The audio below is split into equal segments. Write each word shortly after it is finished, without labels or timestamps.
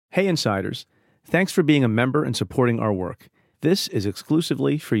Hey, insiders. Thanks for being a member and supporting our work. This is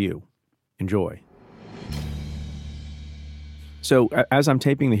exclusively for you. Enjoy. So as I'm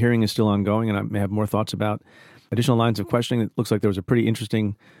taping, the hearing is still ongoing, and I may have more thoughts about additional lines of questioning. It looks like there was a pretty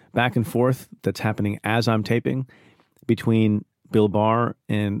interesting back and forth that's happening as I'm taping between Bill Barr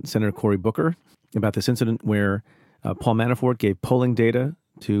and Senator Cory Booker about this incident where Paul Manafort gave polling data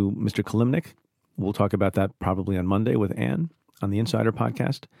to Mr. Kalimnik. We'll talk about that probably on Monday with Ann on the Insider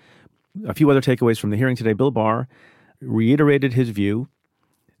podcast. A few other takeaways from the hearing today. Bill Barr reiterated his view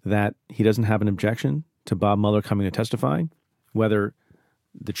that he doesn't have an objection to Bob Mueller coming to testify. Whether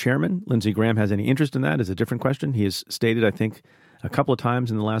the chairman, Lindsey Graham, has any interest in that is a different question. He has stated, I think, a couple of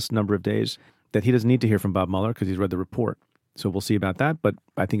times in the last number of days that he doesn't need to hear from Bob Mueller because he's read the report. So we'll see about that. But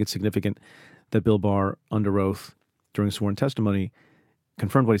I think it's significant that Bill Barr, under oath during sworn testimony,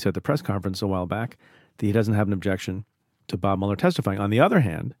 confirmed what he said at the press conference a while back, that he doesn't have an objection to Bob Mueller testifying. On the other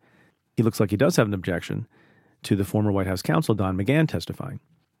hand, he looks like he does have an objection to the former White House counsel, Don McGahn, testifying.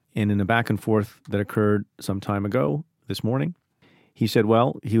 And in a back and forth that occurred some time ago this morning, he said,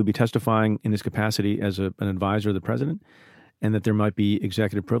 well, he would be testifying in his capacity as an advisor of the president, and that there might be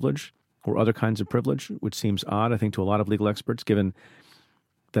executive privilege or other kinds of privilege, which seems odd, I think, to a lot of legal experts, given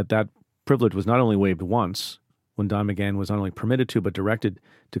that that privilege was not only waived once, when Don McGahn was not only permitted to, but directed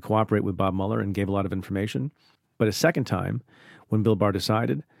to cooperate with Bob Mueller and gave a lot of information, but a second time when Bill Barr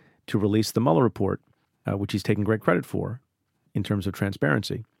decided to release the Mueller report, which he's taken great credit for in terms of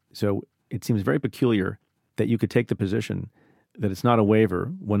transparency. So it seems very peculiar that you could take the position that it's not a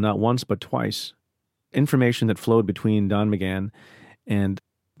waiver when not once but twice information that flowed between Don McGahn and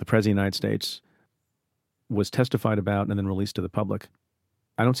the President of the United States was testified about and then released to the public.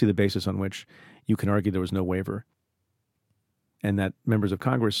 I don't see the basis on which you can argue there was no waiver, and that members of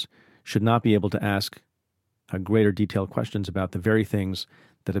Congress should not be able to ask greater detailed questions about the very things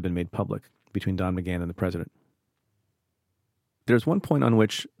that have been made public between Don McGahn and the president. There's one point on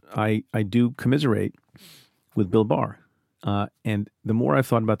which I do commiserate with Bill Barr. And the more I've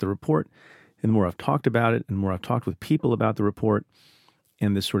thought about the report, and the more I've talked about it, and the more I've talked with people about the report,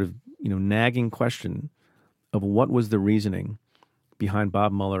 and this sort of nagging question of what was the reasoning behind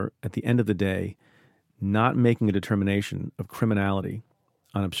Bob Mueller at the end of the day not making a determination of criminality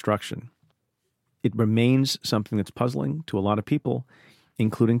on obstruction, it remains something that's puzzling to a lot of people,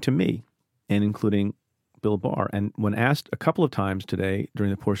 including to me and including Bill Barr. And when asked a couple of times today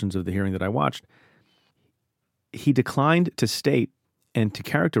during the portions of the hearing that I watched, he declined to state and to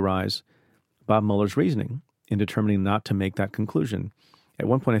characterize Bob Mueller's reasoning in determining not to make that conclusion. At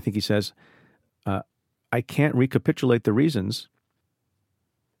one point, I think he says, I can't recapitulate the reasons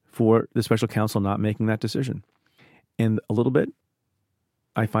for the special counsel not making that decision. And a little bit,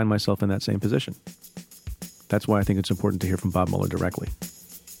 I find myself in that same position. That's why I think it's important to hear from Bob Mueller directly.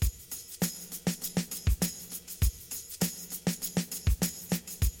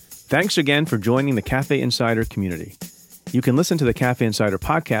 Thanks again for joining the Cafe Insider community. You can listen to the Cafe Insider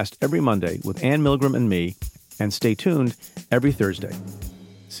podcast every Monday with Ann Milgram and me, and stay tuned every Thursday.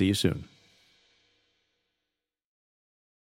 See you soon.